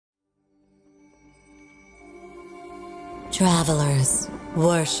Travelers,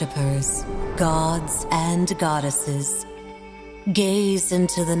 worshippers, gods and goddesses, gaze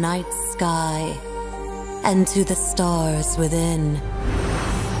into the night sky and to the stars within.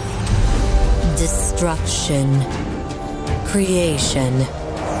 Destruction, creation,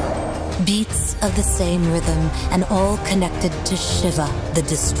 beats of the same rhythm and all connected to Shiva, the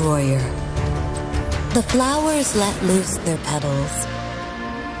destroyer. The flowers let loose their petals,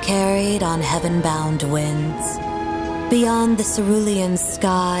 carried on heaven-bound winds. Beyond the cerulean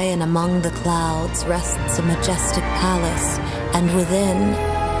sky and among the clouds rests a majestic palace, and within,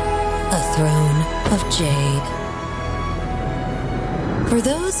 a throne of jade. For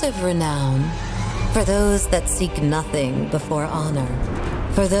those of renown, for those that seek nothing before honor,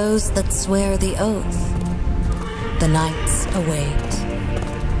 for those that swear the oath, the knights await,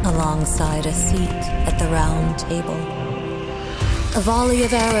 alongside a seat at the round table. A volley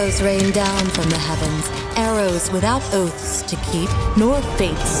of arrows rain down from the heavens, arrows without oaths to keep, nor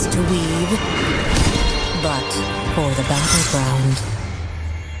fates to weave, but for the battleground.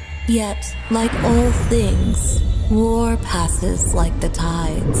 Yet, like all things, war passes like the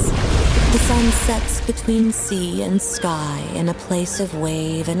tides. The sun sets between sea and sky in a place of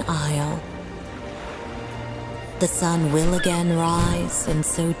wave and isle. The sun will again rise, and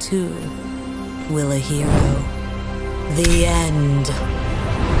so too will a hero. The end,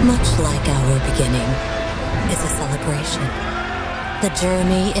 much like our beginning, is a celebration. The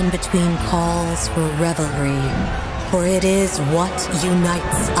journey in between calls for revelry, for it is what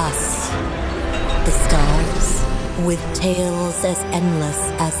unites us. The stars, with tales as endless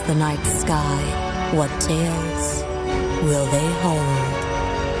as the night sky, what tales will they hold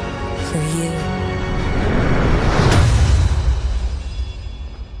for you?